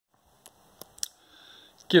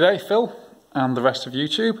G'day Phil and the rest of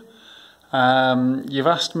YouTube. You've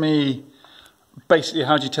asked me basically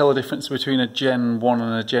how do you tell the difference between a Gen 1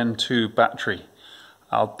 and a Gen 2 battery.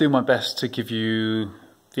 I'll do my best to give you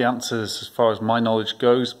the answers as far as my knowledge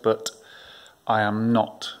goes, but I am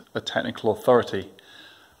not a technical authority.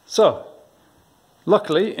 So,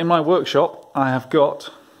 luckily in my workshop I have got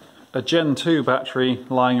a Gen 2 battery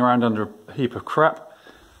lying around under a heap of crap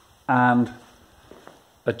and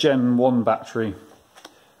a Gen 1 battery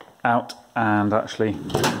out and actually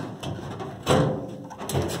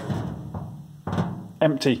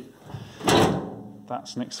empty.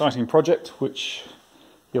 That's an exciting project which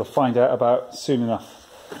you'll find out about soon enough.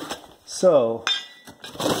 So,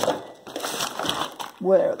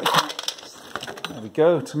 where are the connectors? There we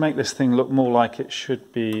go. To make this thing look more like it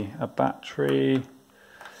should be a battery,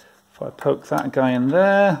 if I poke that guy in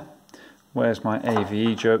there, where's my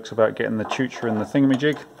AVE jokes about getting the choocher in the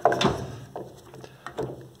thingamajig?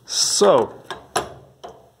 So,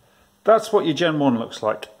 that's what your Gen 1 looks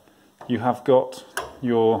like. You have got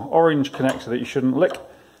your orange connector that you shouldn't lick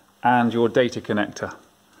and your data connector.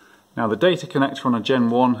 Now the data connector on a Gen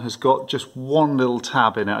 1 has got just one little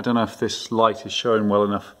tab in it. I don't know if this light is showing well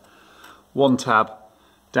enough. One tab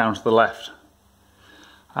down to the left.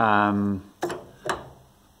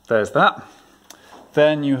 There's that.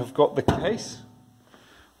 Then you have got the case,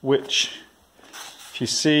 which, if you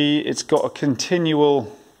see, it's got a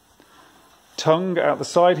continual tongue out the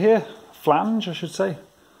side here, flange I should say,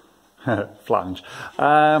 flange,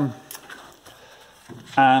 and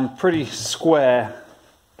pretty square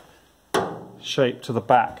shape to the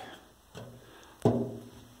back.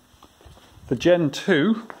 The Gen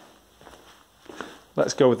 2,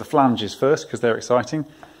 let's go with the flanges first because they're exciting,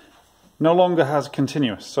 no longer has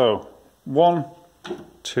continuous. So 1,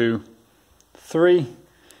 2, 3. You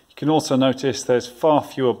can also notice there's far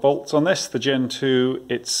fewer bolts on this. The Gen 2,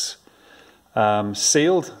 it's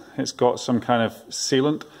sealed. It's got some kind of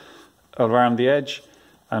sealant around the edge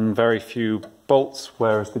and very few bolts,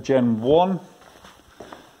 whereas the Gen 1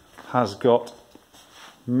 has got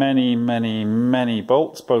many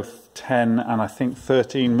bolts, both 10 and I think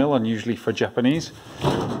 13 mil, unusually for Japanese,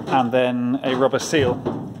 and then a rubber seal.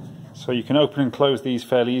 So you can open and close these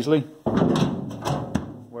fairly easily,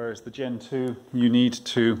 whereas the Gen 2 you need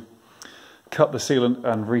to cut the sealant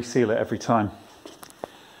and reseal it every time.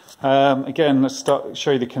 Again, let's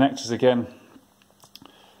show you the connectors again.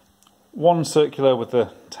 One circular with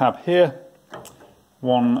the tab here,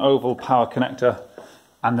 one oval power connector,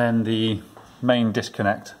 and then the main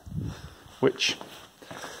disconnect, which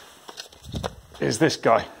is this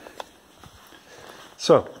guy.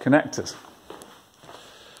 So, connectors.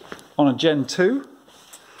 On a Gen 2,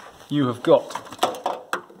 you have got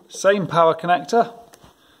same power connector.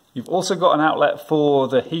 You've also got an outlet for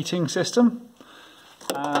the heating system.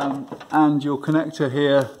 And your connector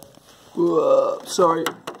here, sorry,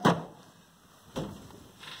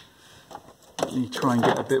 let me try and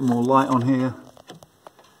get a bit more light on here.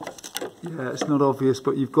 Yeah, it's not obvious,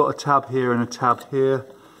 but you've got a tab here and a tab here.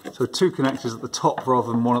 So two connectors at the top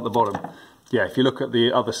rather than one at the bottom. Yeah, if you look at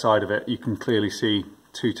the other side of it, you can clearly see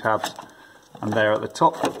two tabs and they're at the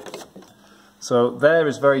top. So there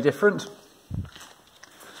is very different.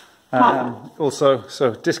 Also,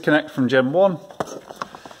 so disconnect from Gen 1.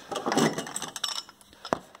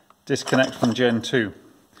 Disconnect from Gen 2,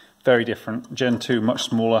 very different. Gen 2 much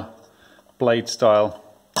smaller, blade style,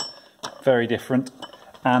 very different.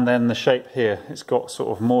 And then the shape here, it's got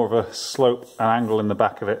sort of more of a slope and angle in the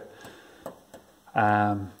back of it.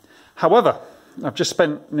 However, I've just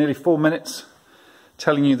spent nearly 4 minutes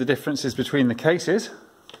telling you the differences between the cases.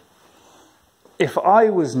 If I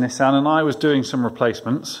was Nissan and I was doing some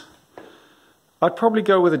replacements, I'd probably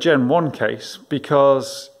go with a Gen 1 case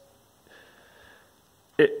because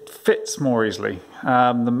it fits more easily.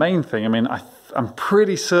 The main thing, I mean, I'm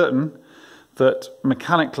pretty certain that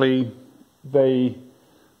mechanically the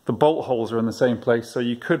bolt holes are in the same place, so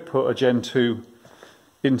you could put a Gen 2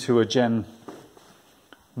 into a Gen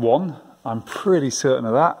 1. I'm pretty certain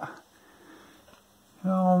of that.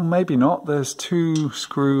 Oh, maybe not. There's two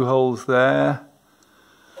screw holes there,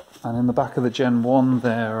 and in the back of the Gen 1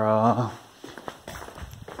 there are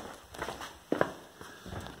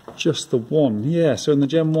just the one. Yeah, so in the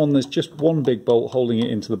Gen 1 there's just one big bolt holding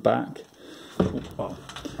it into the back,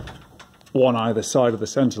 one either side of the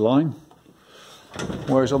centre line,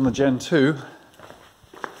 whereas on the Gen 2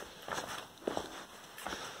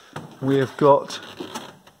 we have got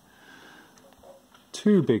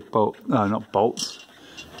two big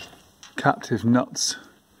captive nuts.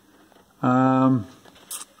 Yeah,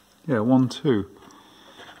 1, 2.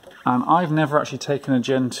 And I've never actually taken a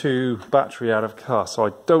Gen 2 battery out of a car, so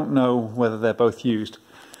I don't know whether they're both used.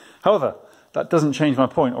 However, that doesn't change my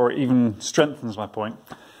point, or it even strengthens my point.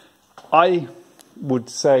 I would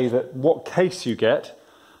say that what case you get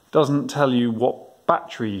doesn't tell you what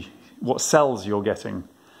battery, what cells you're getting,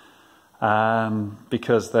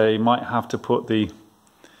 because they might have to put the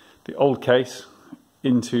old case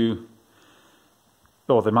into,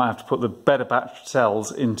 or they might have to put the better battery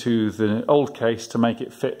cells into the old case to make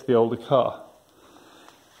it fit the older car.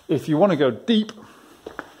 If you want to go deep,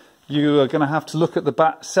 you are going to have to look at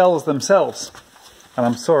the cells themselves. And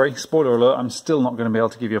I'm sorry, spoiler alert, I'm still not going to be able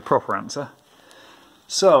to give you a proper answer.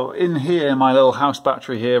 So in here, my little house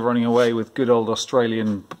battery here, running away with good old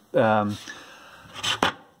Australian battery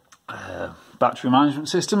management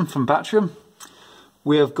system from Batterium.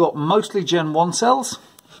 We have got mostly Gen 1 cells,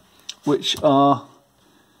 which are,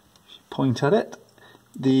 point at it,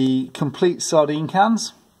 the complete sardine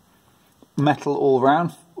cans, metal all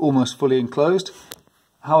round, almost fully enclosed.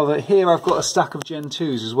 However, here I've got a stack of Gen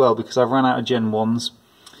 2s as well, because I've run out of Gen 1s,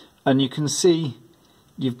 and you can see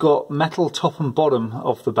you've got metal top and bottom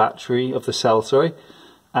of the battery, of the cell, sorry,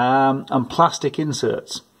 and plastic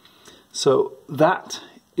inserts. So that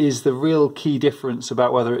is the real key difference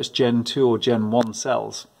about whether it's Gen 2 or Gen 1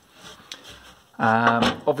 cells.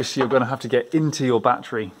 Obviously you're going to have to get into your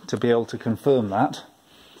battery to be able to confirm that.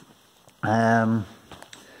 And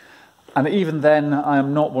even then I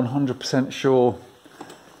am not 100% sure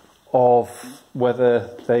of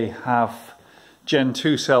whether they have Gen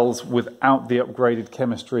 2 cells without the upgraded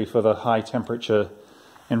chemistry for the high temperature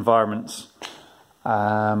environments.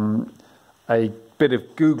 A bit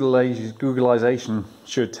of Googleization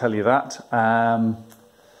should tell you that.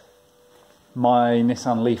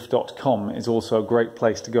 MyNissanLeaf.com is also a great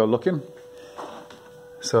place to go looking.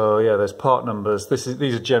 So yeah, there's part numbers. These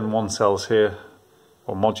are Gen 1 cells here,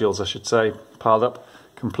 or modules I should say, piled up,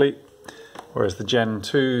 complete. Whereas the Gen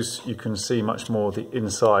 2s, you can see much more the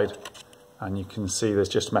inside, and you can see there's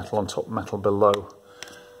just metal on top, metal below.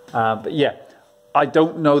 But yeah, I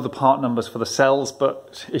don't know the part numbers for the cells,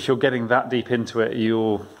 but if you're getting that deep into it,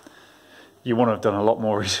 you want to have done a lot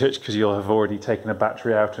more research, because you'll have already taken a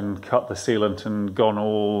battery out and cut the sealant and gone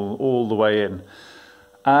all the way in.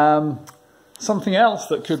 Something else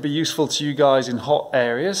that could be useful to you guys in hot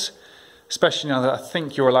areas, especially now that I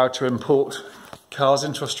think you're allowed to import cars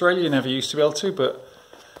into Australia. You never used to be able to, but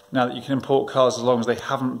now that you can import cars as long as they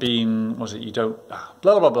haven't been, what is it, you don't,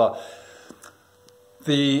 blah blah blah.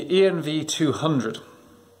 The ENV 200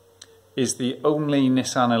 is the only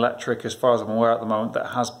Nissan electric, as far as I'm aware at the moment, that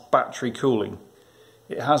has battery cooling.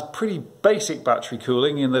 It has pretty basic battery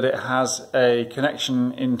cooling in that it has a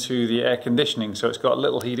connection into the air conditioning, so it's got a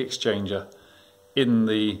little heat exchanger in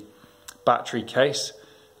the battery case,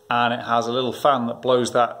 and it has a little fan that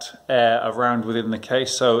blows that air around within the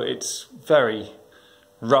case, so it's very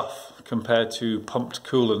rough compared to pumped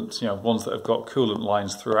coolant, you know, ones that have got coolant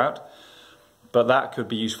lines throughout. But that could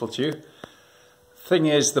be useful to you. Thing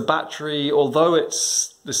is, the battery, although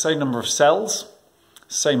it's the same number of cells,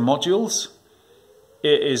 same modules,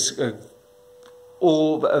 it is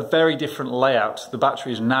all a very different layout. The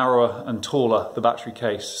battery is narrower and taller, the battery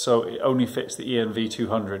case, so it only fits the ENV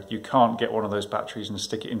 200. You can't get one of those batteries and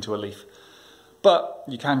stick it into a Leaf. But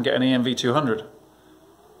you can get an ENV 200.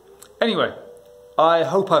 Anyway, I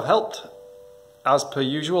hope I've helped. As per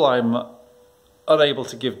usual, I'm unable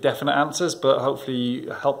to give definite answers, but hopefully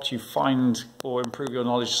helped you find or improve your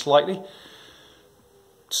knowledge slightly.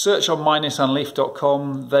 Search on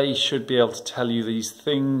mynissanleaf.com. They should be able to tell you these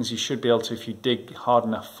things. You should be able to, if you dig hard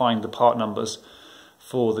enough, find the part numbers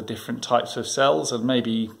for the different types of cells, and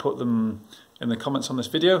maybe put them in the comments on this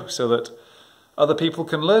video so that other people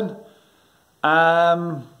can learn.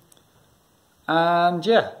 And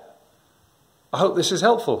yeah, I hope this is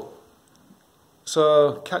helpful.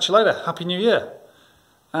 So catch you later. Happy New Year.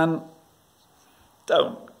 And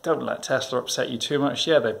don't let Tesla upset you too much.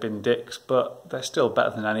 Yeah, they've been dicks, but they're still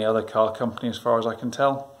better than any other car company as far as I can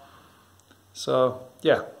tell. So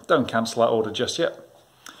yeah, don't cancel that order just yet.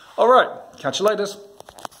 Alright, catch you later.